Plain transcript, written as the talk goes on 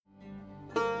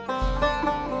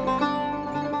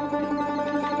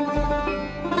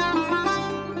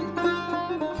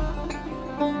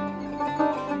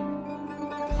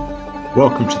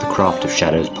Welcome to the Craft of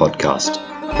Shadows podcast,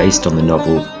 based on the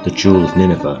novel The Jewel of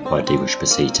Nineveh by Dibush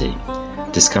Basiti.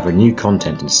 Discover new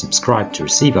content and subscribe to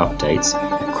receive updates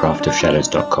at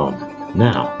craftofshadows.com.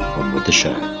 Now, on with the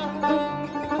show.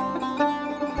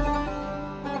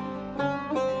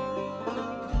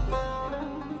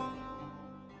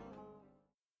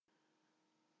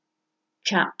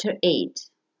 Chapter 8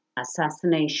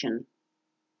 Assassination.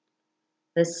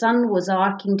 The sun was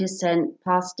arcing descent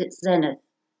past its zenith,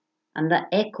 and the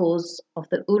echoes of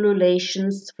the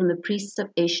ululations from the priests of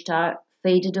Ishtar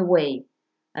faded away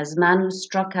as Manu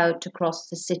struck out to cross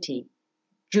the city,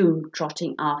 June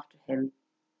trotting after him.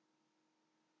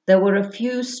 There were a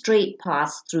few straight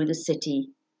paths through the city,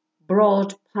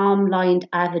 broad palm-lined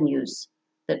avenues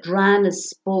that ran as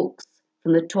spokes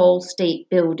from the tall state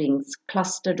buildings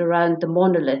clustered around the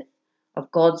monolith of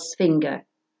God's finger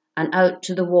and out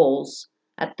to the walls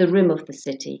at the rim of the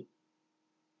city.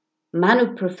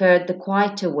 Manu preferred the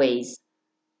quieter ways,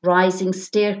 rising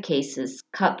staircases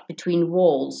cut between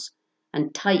walls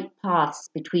and tight paths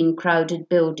between crowded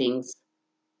buildings.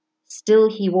 Still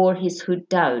he wore his hood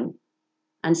down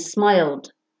and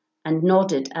smiled and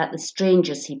nodded at the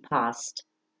strangers he passed,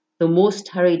 though most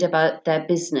hurried about their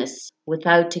business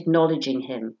without acknowledging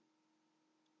him.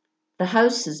 The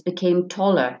houses became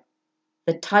taller,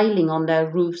 the tiling on their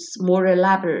roofs more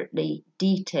elaborately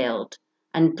detailed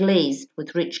and glazed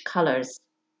with rich colours.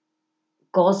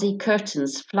 Gauzy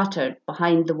curtains fluttered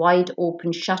behind the wide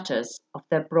open shutters of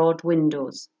their broad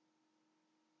windows.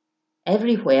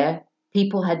 Everywhere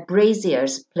people had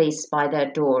braziers placed by their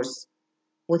doors,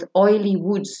 with oily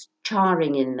woods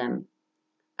charring in them,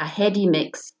 a heady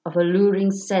mix of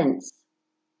alluring scents.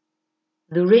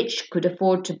 The rich could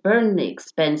afford to burn the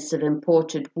expensive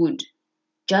imported wood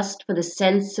just for the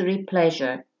sensory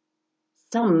pleasure,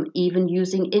 some even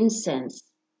using incense,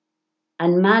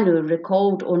 and Manu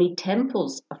recalled only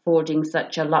temples affording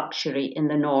such a luxury in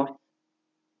the north.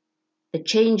 The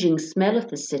changing smell of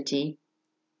the city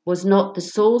was not the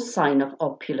sole sign of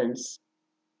opulence.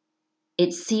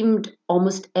 It seemed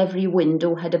almost every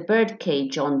window had a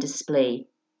birdcage on display.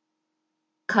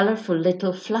 Colourful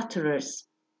little flutterers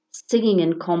singing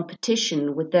in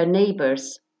competition with their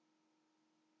neighbours.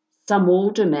 Some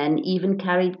older men even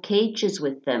carried cages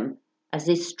with them as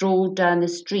they strolled down the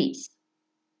streets,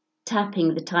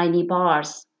 tapping the tiny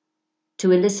bars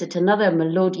to elicit another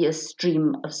melodious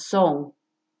stream of song.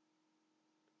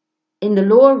 In the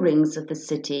lower rings of the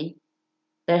city,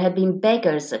 there had been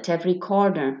beggars at every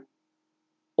corner,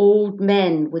 old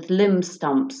men with limb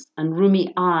stumps and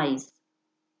rheumy eyes,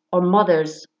 or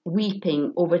mothers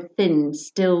weeping over thin,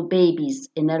 still babies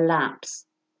in their laps.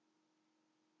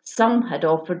 Some had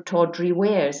offered tawdry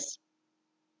wares,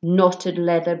 knotted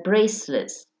leather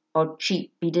bracelets or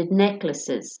cheap beaded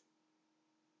necklaces.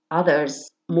 Others,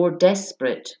 more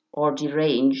desperate or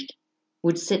deranged,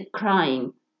 would sit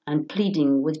crying and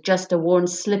pleading with just a worn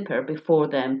slipper before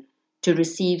them to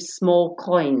receive small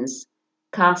coins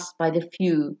cast by the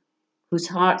few whose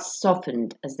hearts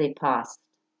softened as they passed.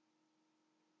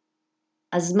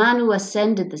 As Manu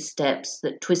ascended the steps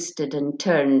that twisted and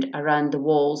turned around the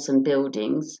walls and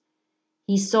buildings,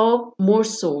 he saw more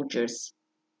soldiers,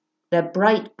 their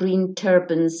bright green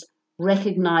turbans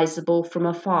recognizable from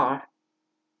afar,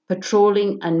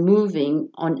 patrolling and moving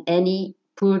on any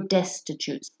poor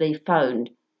destitutes they found,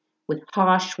 with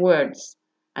harsh words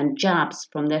and jabs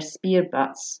from their spear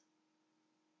butts.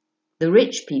 The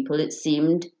rich people, it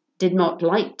seemed, did not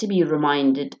like to be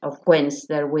reminded of whence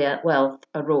their wealth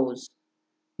arose,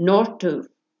 nor to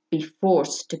be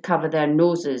forced to cover their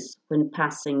noses when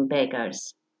passing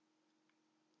beggars.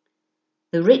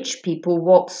 The rich people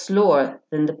walked slower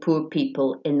than the poor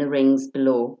people in the rings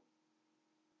below.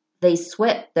 They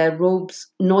swept their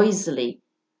robes noisily,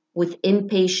 with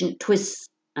impatient twists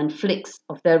and flicks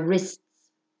of their wrists,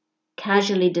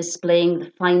 casually displaying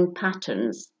the fine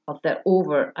patterns of their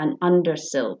over and under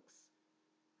silks,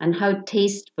 and how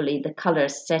tastefully the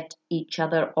colours set each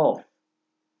other off.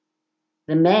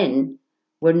 The men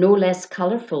were no less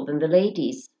colourful than the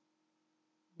ladies,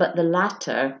 but the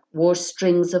latter wore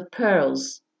strings of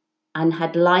pearls and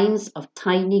had lines of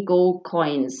tiny gold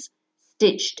coins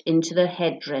stitched into their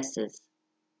headdresses,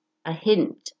 a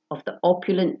hint of the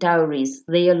opulent dowries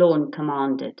they alone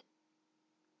commanded.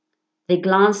 They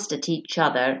glanced at each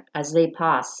other as they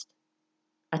passed,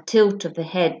 a tilt of the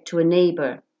head to a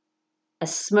neighbour, a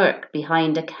smirk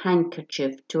behind a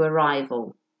handkerchief to a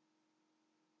rival.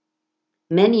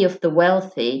 Many of the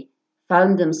wealthy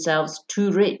found themselves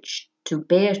too rich to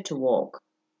bear to walk,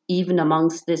 even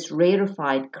amongst this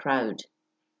rarefied crowd.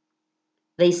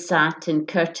 They sat in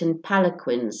curtained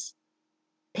palanquins,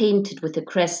 painted with the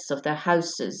crests of their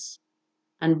houses,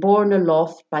 and borne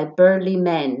aloft by burly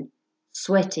men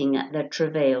sweating at their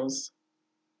travails.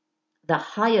 The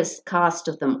highest caste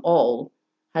of them all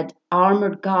had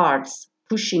armoured guards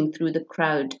pushing through the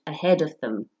crowd ahead of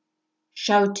them,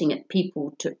 shouting at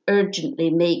people to urgently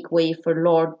make way for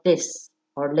Lord this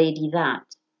or Lady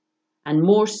that, and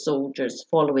more soldiers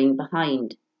following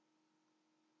behind.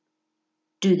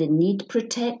 Do they need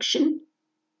protection,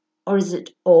 or is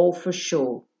it all for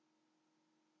show?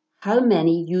 How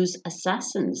many use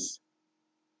assassins?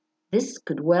 This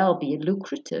could well be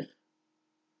lucrative.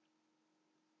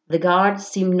 The guards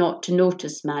seemed not to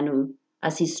notice Manu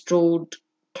as he strolled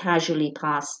casually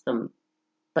past them,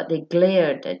 but they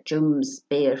glared at Jum's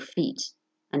bare feet,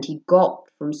 and he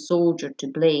gawped from soldier to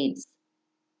blades.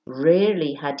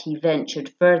 Rarely had he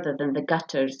ventured further than the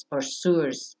gutters or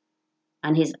sewers,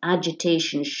 and his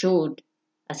agitation showed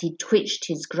as he twitched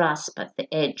his grasp at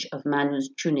the edge of Manu's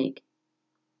tunic.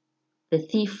 The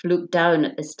thief looked down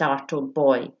at the startled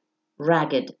boy,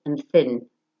 ragged and thin.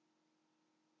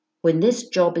 When this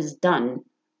job is done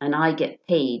and I get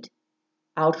paid,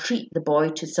 I'll treat the boy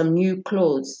to some new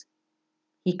clothes.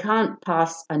 He can't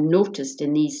pass unnoticed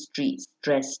in these streets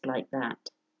dressed like that.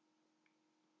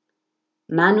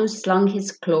 Manu slung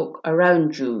his cloak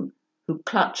around Jum, who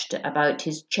clutched it about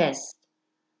his chest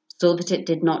so that it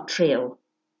did not trail.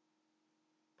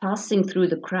 Passing through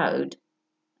the crowd,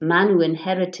 Manu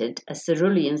inherited a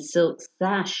cerulean silk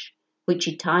sash which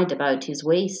he tied about his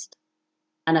waist,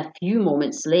 and a few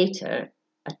moments later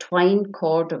a twined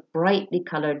cord of brightly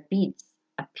coloured beads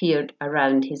appeared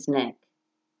around his neck.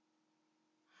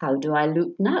 How do I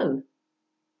look now?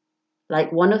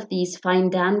 Like one of these fine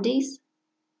dandies?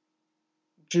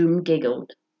 Jum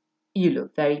giggled. You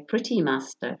look very pretty,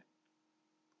 master.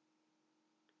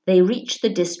 They reached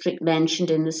the district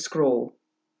mentioned in the scroll,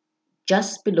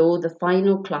 just below the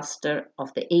final cluster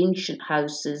of the ancient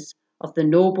houses of the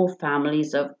noble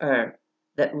families of Ur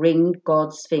that ringed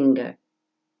God's finger.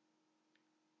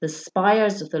 The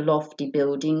spires of the lofty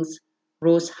buildings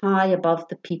rose high above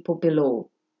the people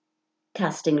below,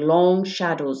 casting long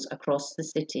shadows across the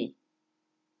city.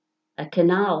 A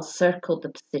canal circled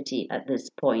the city at this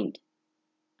point,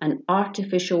 an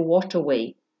artificial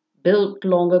waterway built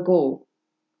long ago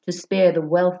to spare the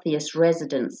wealthiest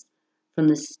residents from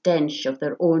the stench of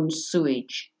their own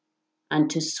sewage and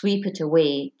to sweep it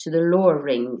away to the lower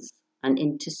rings and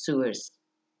into sewers.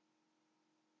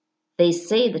 They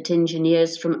say that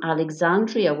engineers from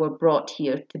Alexandria were brought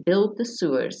here to build the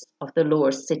sewers of the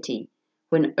lower city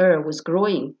when Ur was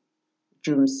growing,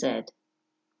 Jum said.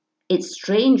 It's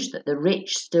strange that the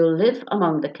rich still live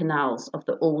among the canals of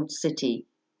the old city,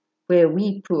 where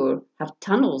we poor have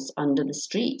tunnels under the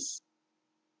streets.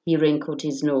 He wrinkled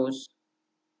his nose.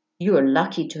 You are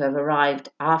lucky to have arrived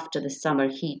after the summer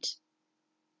heat.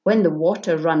 When the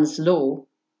water runs low,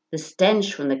 the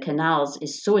stench from the canals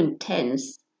is so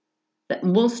intense that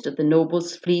most of the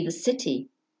nobles flee the city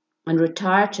and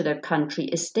retire to their country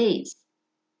estates,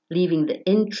 leaving the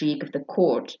intrigue of the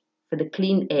court for the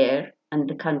clean air and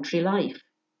the country life.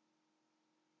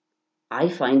 I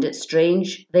find it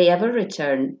strange they ever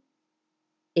return.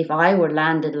 If I were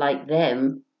landed like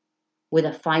them, with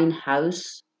a fine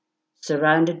house,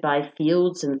 surrounded by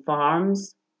fields and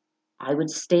farms, I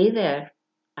would stay there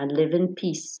and live in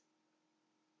peace.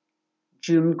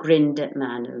 Jum grinned at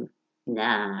Manu.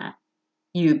 Nah,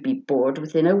 you'd be bored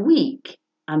within a week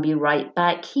and be right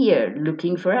back here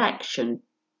looking for action.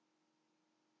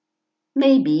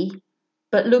 Maybe,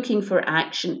 but looking for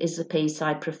action is the pace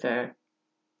I prefer.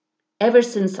 Ever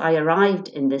since I arrived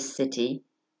in this city,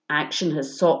 action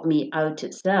has sought me out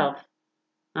itself.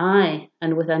 Aye,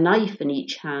 and with a knife in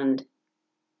each hand.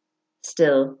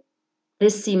 Still,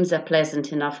 this seems a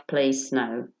pleasant enough place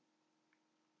now.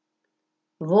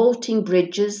 Vaulting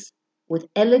bridges with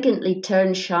elegantly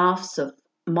turned shafts of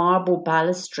marble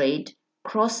balustrade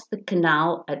crossed the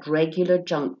canal at regular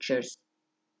junctures.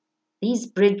 These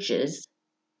bridges,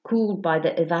 cooled by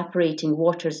the evaporating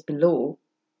waters below,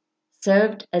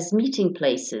 served as meeting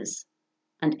places,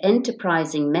 and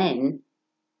enterprising men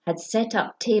had set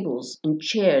up tables and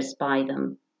chairs by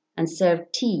them and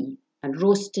served tea and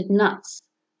roasted nuts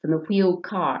from the wheeled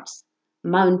carts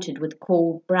mounted with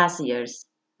coal braziers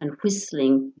and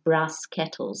whistling brass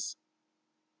kettles.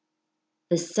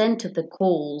 The scent of the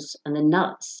coals and the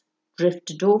nuts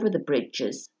drifted over the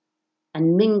bridges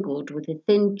and mingled with the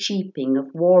thin cheeping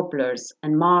of warblers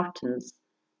and martins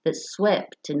that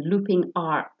swept in looping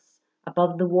arcs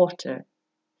above the water,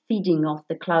 feeding off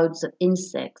the clouds of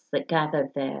insects that gathered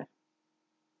there.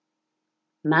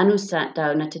 Manu sat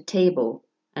down at a table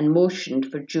and motioned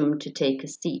for Jum to take a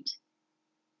seat.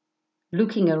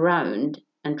 Looking around,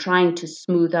 and trying to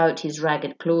smooth out his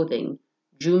ragged clothing,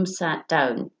 Joom sat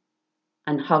down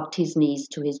and hugged his knees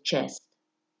to his chest.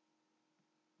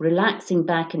 Relaxing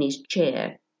back in his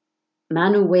chair,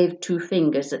 Manu waved 2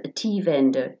 fingers at the tea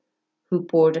vendor, who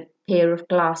poured a pair of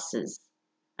glasses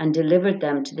and delivered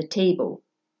them to the table,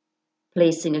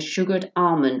 placing a sugared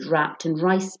almond wrapped in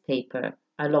rice paper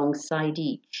alongside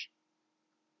each.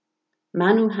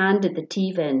 Manu handed the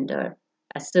tea vendor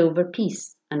a silver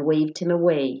piece and waved him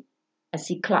away as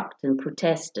he clucked and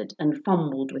protested and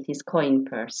fumbled with his coin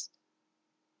purse.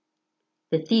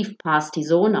 The thief passed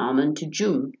his own almond to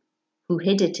Joom, who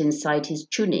hid it inside his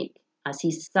tunic as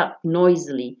he sucked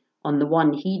noisily on the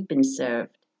one he'd been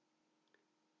served.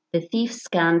 The thief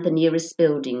scanned the nearest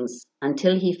buildings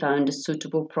until he found a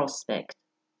suitable prospect.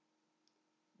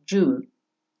 Joom,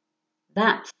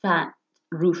 that fat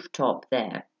rooftop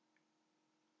there.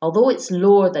 Although it's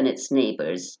lower than its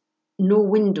neighbours, no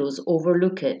windows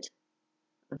overlook it.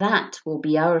 That will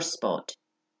be our spot.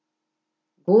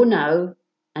 Go now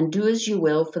and do as you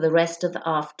will for the rest of the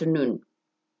afternoon.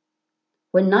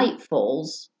 When night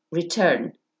falls,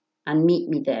 return and meet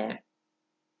me there.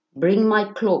 Bring my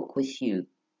cloak with you.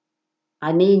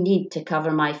 I may need to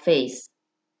cover my face,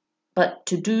 but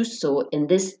to do so in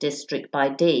this district by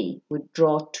day would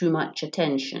draw too much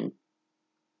attention.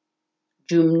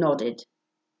 Joom nodded.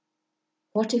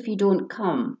 What if you don't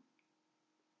come?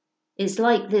 It's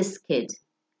like this, kid.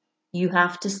 You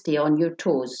have to stay on your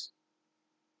toes.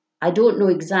 I don't know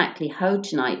exactly how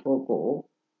tonight will go.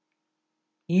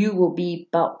 You will be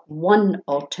but one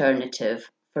alternative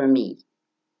for me.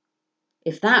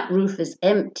 If that roof is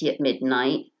empty at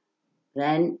midnight,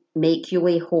 then make your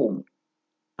way home.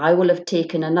 I will have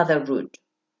taken another route,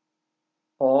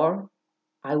 or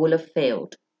I will have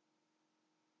failed.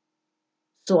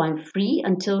 So I'm free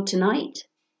until tonight?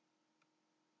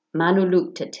 Manu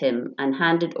looked at him and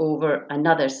handed over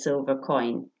another silver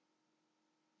coin.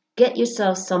 Get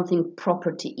yourself something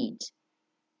proper to eat.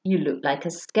 You look like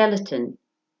a skeleton.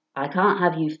 I can't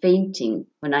have you fainting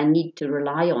when I need to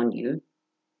rely on you.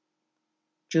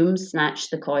 Joom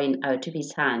snatched the coin out of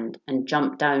his hand and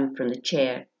jumped down from the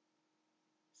chair.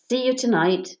 See you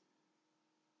tonight.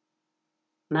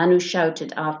 Manu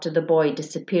shouted after the boy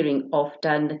disappearing off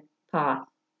down the path.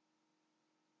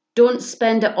 Don't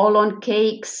spend it all on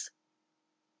cakes.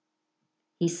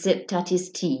 He sipped at his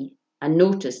tea and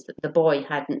noticed that the boy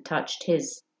hadn't touched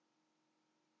his.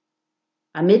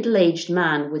 A middle-aged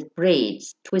man with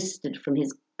braids twisted from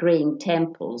his greying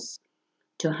temples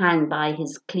to hang by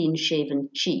his clean-shaven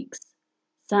cheeks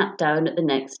sat down at the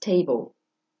next table.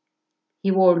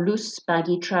 He wore loose,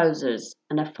 baggy trousers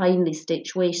and a finely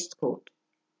stitched waistcoat.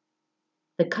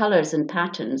 The colours and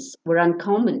patterns were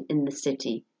uncommon in the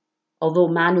city, although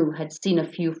Manu had seen a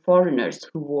few foreigners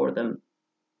who wore them.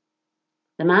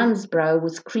 The man's brow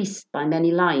was creased by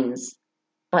many lines,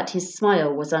 but his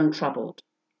smile was untroubled.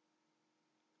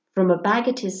 From a bag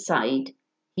at his side,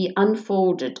 he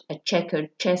unfolded a checkered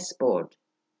chessboard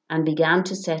and began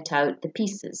to set out the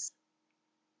pieces.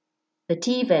 The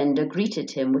tea vendor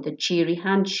greeted him with a cheery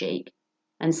handshake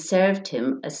and served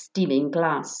him a steaming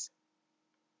glass.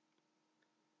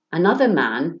 Another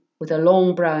man, with a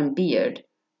long brown beard,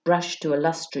 brushed to a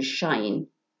lustrous shine,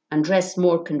 and dressed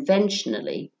more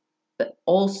conventionally, but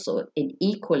also in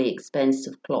equally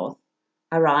expensive cloth,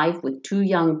 arrived with 2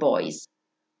 young boys,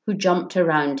 who jumped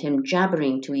around him,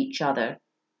 jabbering to each other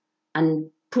and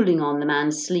pulling on the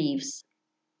man's sleeves.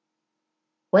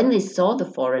 When they saw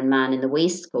the foreign man in the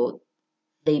waistcoat,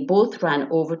 they both ran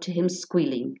over to him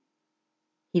squealing.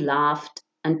 He laughed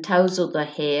and tousled their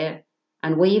hair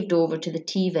and waved over to the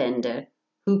tea vendor,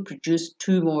 who produced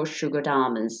 2 more sugared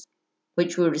almonds,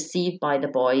 which were received by the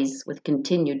boys with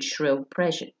continued shrill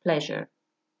pleasure.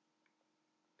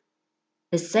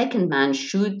 The second man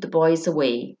shooed the boys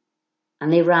away,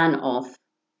 and they ran off,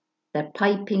 their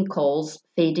piping calls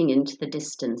fading into the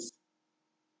distance.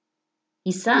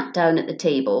 He sat down at the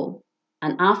table,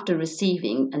 and after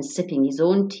receiving and sipping his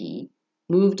own tea,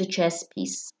 moved a chess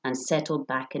piece and settled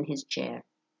back in his chair.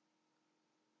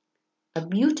 A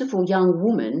beautiful young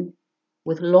woman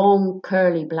with long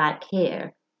curly black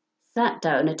hair sat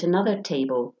down at another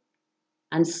table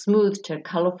and smoothed her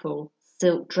colourful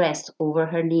silk dress over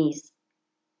her knees.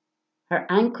 Her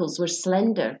ankles were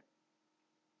slender,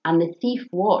 and the thief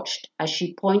watched as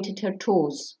she pointed her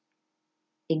toes,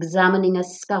 examining a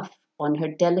scuff on her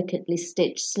delicately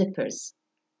stitched slippers.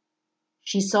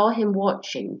 She saw him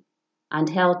watching and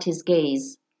held his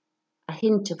gaze, a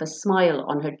hint of a smile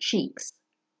on her cheeks,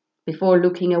 before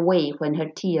looking away when her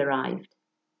tea arrived.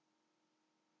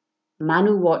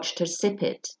 Manu watched her sip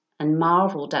it and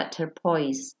marvelled at her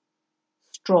poise,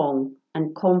 strong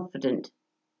and confident,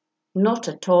 not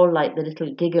at all like the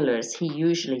little gigglers he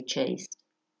usually chased.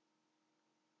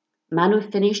 Manu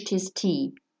finished his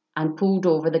tea and pulled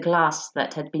over the glass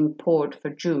that had been poured for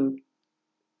June.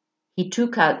 He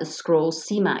took out the scroll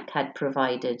Simak had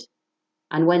provided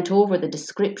and went over the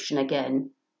description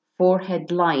again,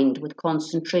 forehead lined with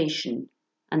concentration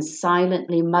and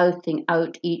silently mouthing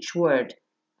out each word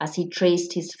as he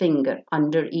traced his finger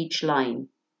under each line.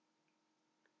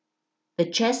 The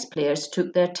chess players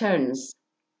took their turns.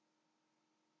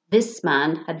 This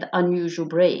man had the unusual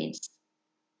braids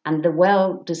and the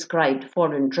well-described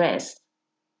foreign dress.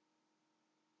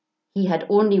 He had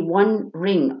only one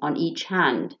ring on each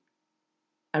hand,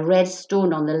 a red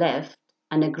stone on the left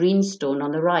and a green stone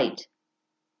on the right.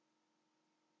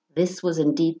 This was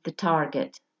indeed the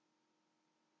target.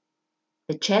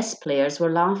 The chess players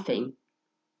were laughing.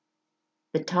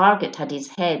 The target had his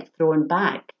head thrown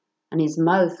back and his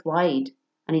mouth wide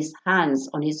and his hands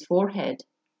on his forehead.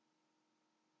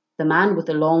 The man with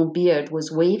the long beard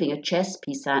was waving a chess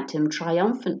piece at him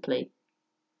triumphantly.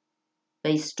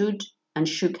 They stood and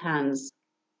shook hands.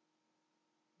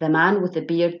 The man with the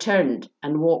beard turned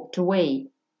and walked away,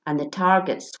 and the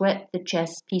target swept the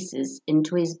chess pieces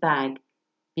into his bag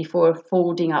before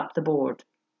folding up the board.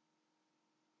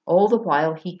 All the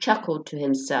while he chuckled to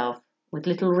himself, with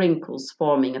little wrinkles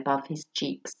forming above his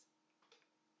cheeks.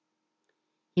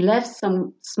 He left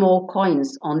some small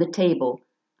coins on the table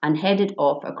and headed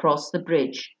off across the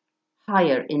bridge,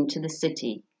 higher into the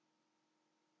city.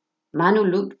 Manu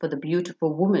looked for the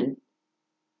beautiful woman,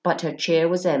 but her chair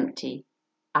was empty,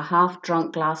 a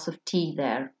half-drunk glass of tea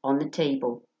there on the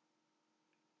table.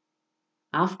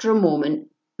 After a moment,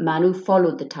 Manu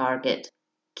followed the target,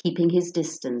 keeping his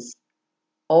distance,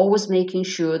 always making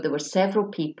sure there were several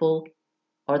people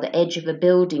or the edge of a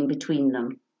building between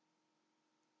them.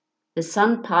 The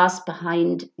sun passed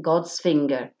behind God's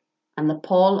finger, and the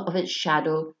pall of its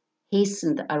shadow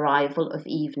hastened the arrival of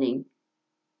evening.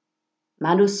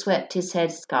 Manu swept his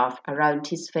headscarf around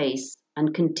his face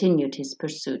and continued his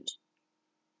pursuit.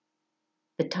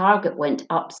 The target went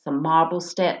up some marble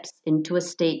steps into a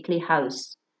stately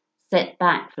house set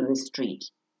back from the street,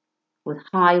 with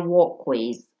high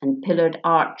walkways and pillared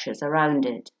arches around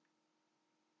it.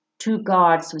 Two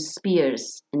guards with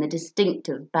spears in the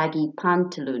distinctive baggy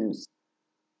pantaloons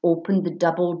opened the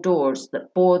double doors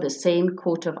that bore the same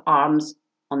coat of arms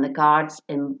on the guards'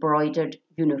 embroidered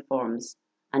uniforms,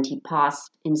 and he passed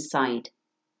inside.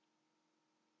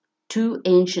 Two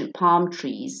ancient palm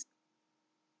trees,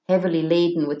 heavily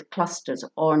laden with clusters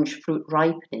of orange fruit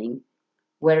ripening,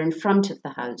 were in front of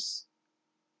the house.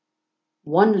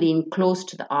 One leaned close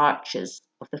to the arches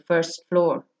of the first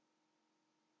floor.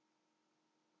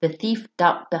 The thief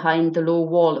ducked behind the low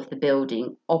wall of the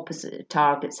building opposite the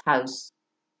target's house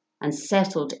and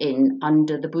settled in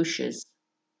under the bushes.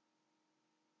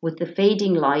 With the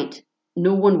fading light,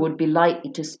 no one would be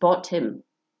likely to spot him,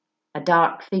 a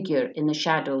dark figure in the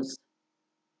shadows.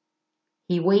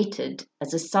 He waited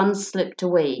as the sun slipped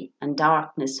away and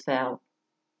darkness fell.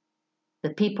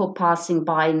 The people passing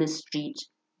by in the street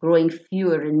growing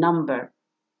fewer in number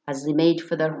as they made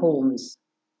for their homes.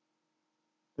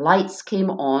 Lights came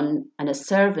on, and a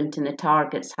servant in the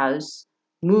target's house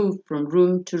moved from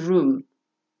room to room,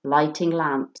 lighting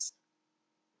lamps.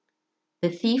 The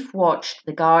thief watched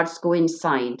the guards go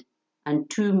inside and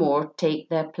two more take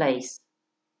their place.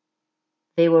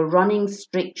 They were running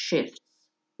strict shifts,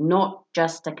 not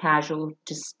just a casual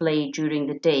display during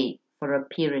the day for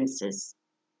appearances.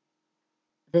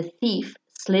 The thief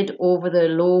slid over the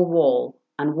low wall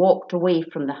and walked away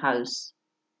from the house,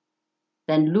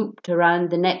 then looped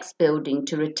around the next building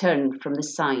to return from the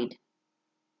side.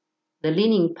 The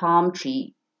leaning palm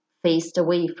tree faced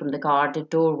away from the guarded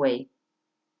doorway.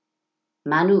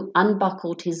 Manu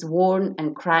unbuckled his worn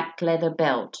and cracked leather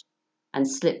belt and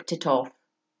slipped it off.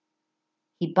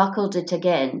 He buckled it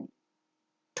again,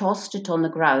 tossed it on the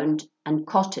ground and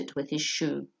caught it with his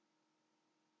shoe.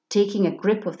 Taking a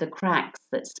grip of the cracks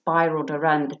that spiraled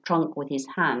around the trunk with his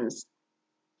hands,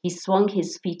 he swung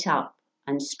his feet up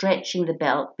and, stretching the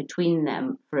belt between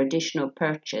them for additional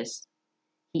purchase,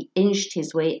 he inched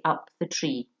his way up the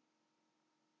tree.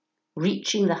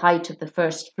 Reaching the height of the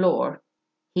first floor,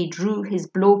 he drew his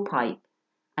blowpipe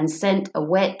and sent a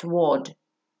wet wad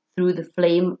through the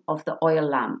flame of the oil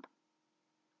lamp.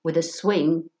 With a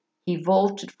swing, he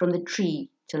vaulted from the tree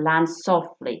to land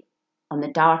softly on the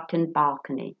darkened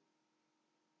balcony.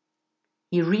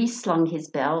 He reslung his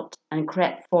belt and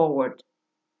crept forward,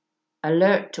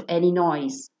 alert to any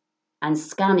noise and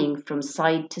scanning from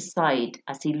side to side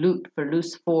as he looked for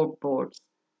loose floorboards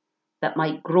that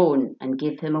might groan and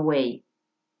give him away.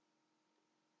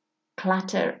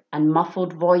 clatter and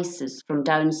muffled voices from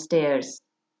downstairs.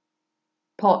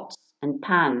 Pots and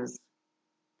pans,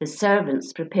 the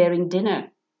servants preparing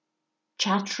dinner,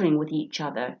 chattering with each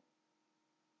other.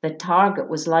 The target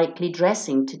was likely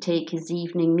dressing to take his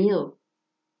evening meal.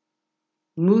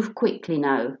 Move quickly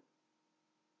now.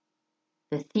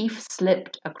 The thief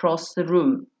slipped across the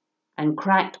room and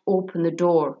cracked open the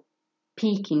door,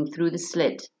 peeking through the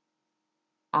slit.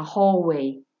 A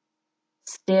hallway,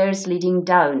 stairs leading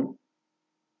down,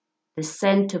 the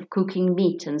scent of cooking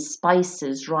meat and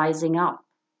spices rising up.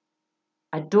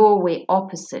 A doorway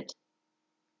opposite,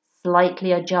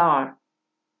 slightly ajar,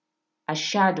 a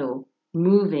shadow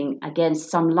moving against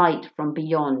some light from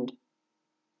beyond.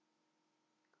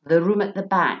 The room at the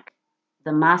back,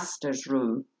 the master's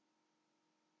room.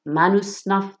 Manu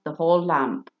snuffed the hall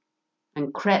lamp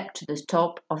and crept to the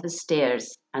top of the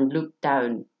stairs and looked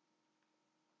down.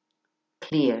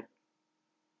 Clear.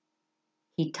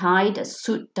 He tied a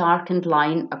soot-darkened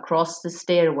line across the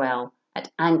stairwell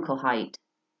at ankle height.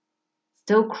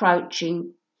 Still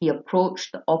crouching, he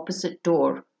approached the opposite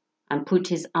door and put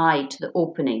his eye to the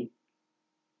opening.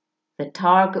 The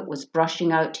target was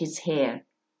brushing out his hair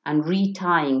and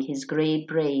retying his grey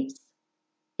braids.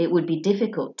 It would be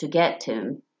difficult to get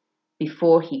him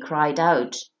before he cried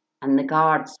out and the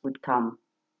guards would come.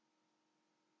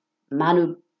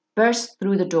 Manu burst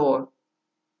through the door.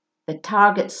 The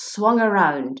target swung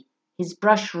around, his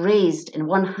brush raised in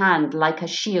one hand like a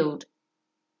shield.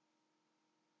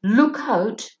 "Look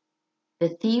out!" The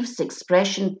thief's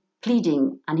expression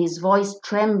pleading and his voice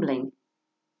trembling.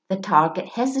 The target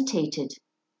hesitated,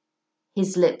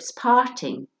 his lips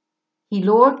parting. He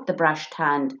lowered the brushed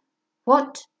hand.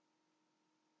 "What?"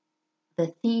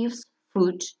 The thief's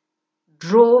foot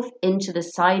drove into the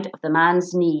side of the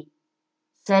man's knee,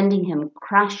 sending him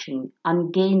crashing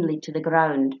ungainly to the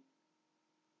ground.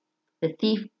 The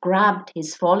thief grabbed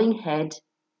his falling head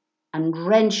and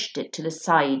wrenched it to the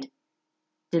side,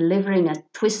 delivering a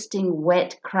twisting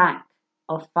wet crack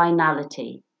of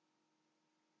finality.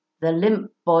 The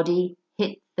limp body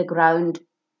hit the ground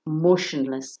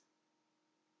motionless.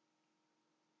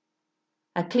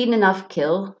 A clean enough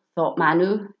kill, thought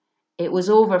Manu. It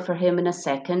was over for him in a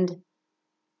second.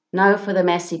 Now for the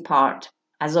messy part,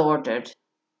 as ordered.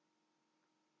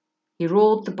 He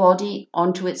rolled the body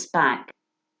onto its back,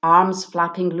 arms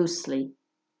flapping loosely.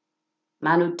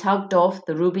 Manu tugged off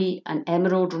the ruby and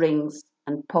emerald rings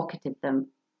and pocketed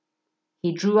them.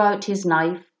 He drew out his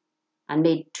knife and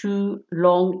made 2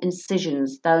 long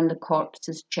incisions down the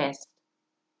corpse's chest.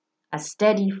 A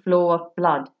steady flow of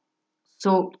blood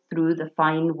soaked through the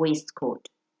fine waistcoat.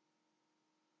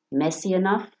 Messy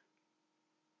enough?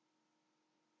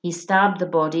 He stabbed the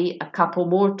body a couple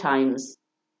more times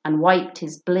and wiped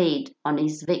his blade on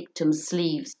his victim's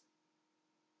sleeves.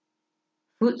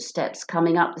 Footsteps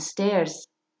coming up the stairs.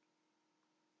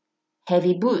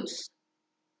 Heavy boots.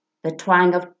 The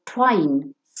twang of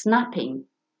twine snapping.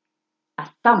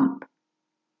 A thump,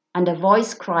 and a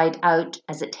voice cried out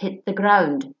as it hit the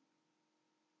ground.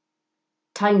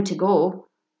 Time to go.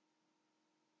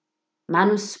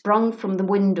 Manu sprung from the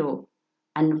window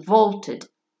and vaulted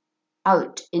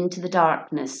out into the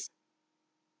darkness.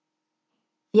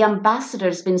 The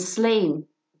ambassador's been slain.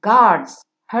 Guards,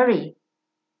 hurry.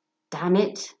 Damn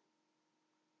it.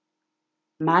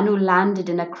 Manu landed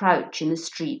in a crouch in the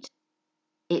street.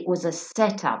 It was a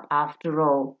set-up after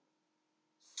all.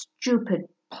 Stupid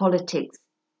politics,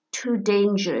 too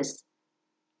dangerous.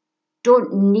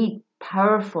 Don't need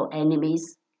powerful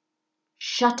enemies.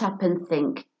 Shut up and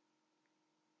think.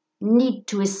 Need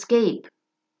to escape.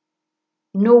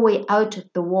 No way out of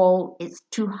the wall, it's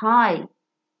too high.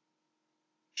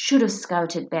 Should have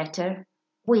scouted better.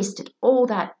 Wasted all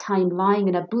that time lying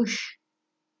in a bush.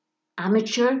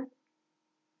 Amateur?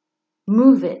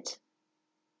 Move it.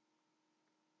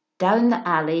 Down the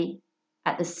alley,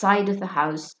 at the side of the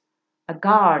house, a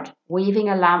guard waving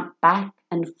a lamp back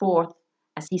and forth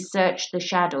as he searched the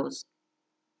shadows.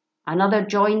 Another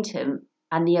joined him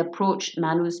and they approached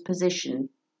Manu's position.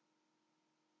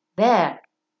 There!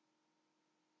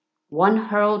 One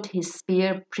hurled his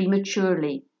spear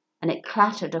prematurely and it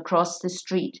clattered across the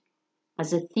street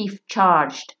as the thief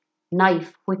charged,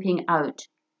 knife whipping out.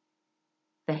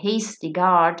 The hasty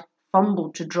guard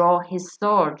fumbled to draw his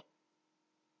sword.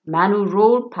 Manu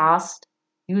rolled past,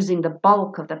 using the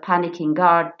bulk of the panicking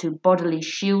guard to bodily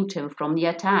shield him from the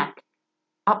attack.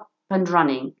 Up and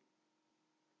running.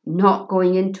 Not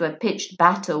going into a pitched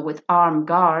battle with armed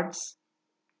guards.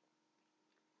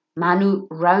 Manu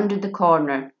rounded the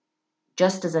corner,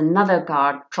 just as another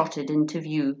guard trotted into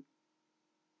view.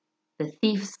 The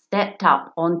thief stepped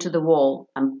up onto the wall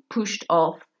and pushed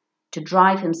off to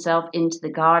drive himself into the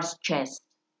guard's chest.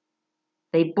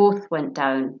 They both went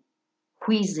down,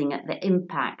 wheezing at the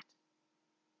impact.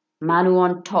 Manu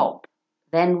on top,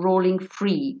 then rolling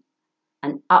free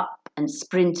and up and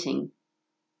sprinting.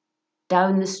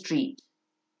 Down the street,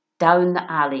 down the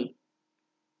alley,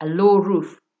 a low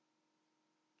roof.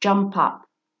 Jump up.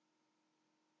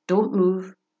 Don't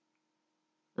move.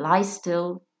 Lie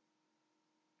still.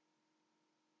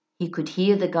 He could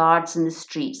hear the guards in the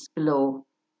streets below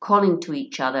calling to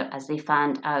each other as they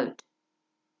fanned out.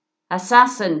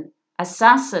 Assassin!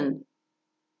 Assassin!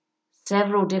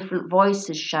 Several different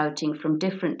voices shouting from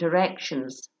different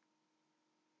directions.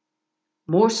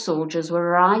 More soldiers were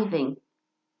arriving.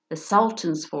 The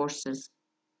Sultan's forces.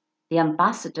 The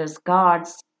ambassador's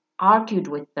guards argued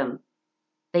with them.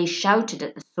 They shouted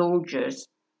at the soldiers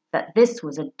that this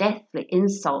was a deathly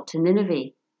insult to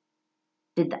Nineveh.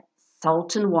 Did the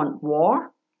Sultan want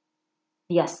war?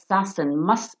 The assassin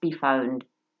must be found,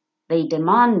 they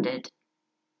demanded.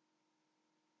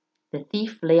 The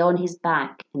thief lay on his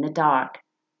back in the dark,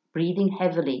 breathing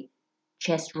heavily,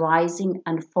 chest rising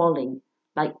and falling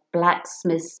like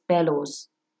blacksmith's bellows,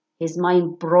 his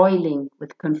mind broiling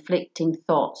with conflicting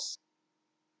thoughts.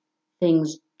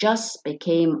 Things just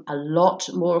became a lot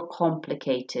more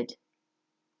complicated.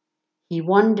 He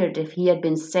wondered if he had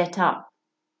been set up,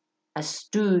 a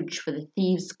stooge for the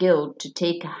Thieves' Guild to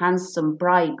take a handsome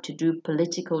bribe to do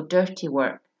political dirty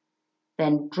work,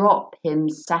 then drop him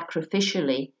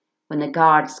sacrificially when the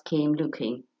guards came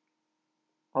looking.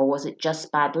 Or was it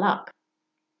just bad luck?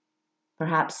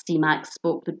 Perhaps Simak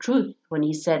spoke the truth when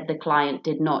he said the client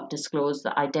did not disclose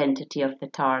the identity of the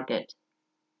target.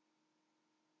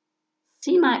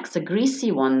 Simak's a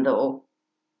greasy one, though.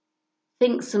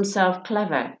 Thinks himself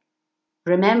clever.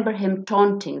 Remember him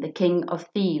taunting the king of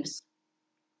thieves.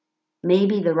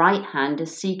 Maybe the right hand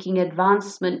is seeking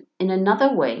advancement in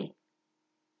another way.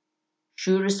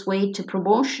 Surest way to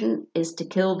promotion is to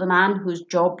kill the man whose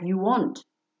job you want.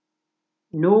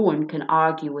 No one can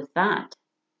argue with that.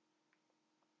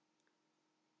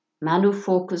 Manu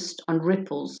focused on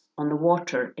ripples on the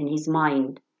water in his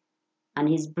mind, and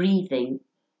his breathing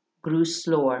grew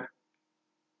slower.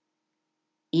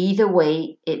 Either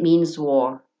way, it means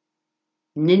war.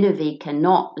 Nineveh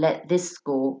cannot let this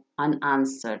go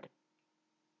unanswered.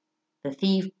 The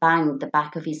thief banged the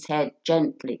back of his head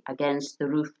gently against the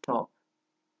rooftop.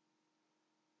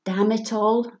 Damn it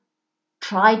all,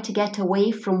 tried to get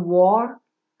away from war,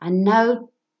 and now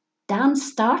damn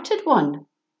started one.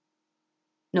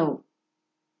 No,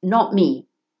 not me.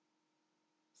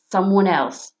 Someone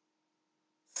else.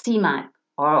 Simak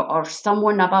or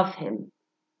someone above him.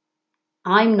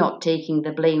 I'm not taking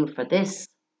the blame for this.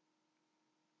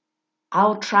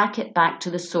 I'll track it back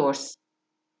to the source.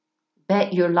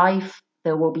 Bet your life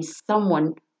there will be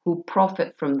someone who'll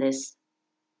profit from this.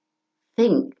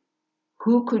 Think,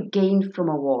 who could gain from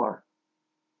a war?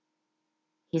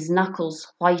 His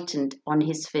knuckles whitened on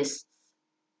his fists.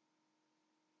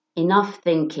 Enough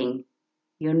thinking.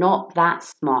 You're not that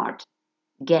smart.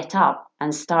 Get up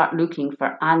and start looking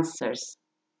for answers.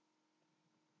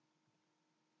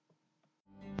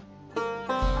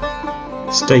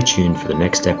 Stay tuned for the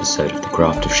next episode of the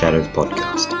Craft of Shadows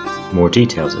podcast. More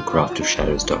details at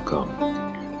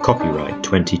craftofshadows.com. Copyright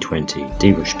 2020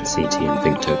 Divush Basiti and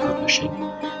Vincto Publishing.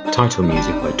 Title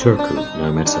music by Turku,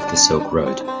 Nomads of the Silk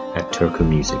Road at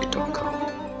turkumusic.com.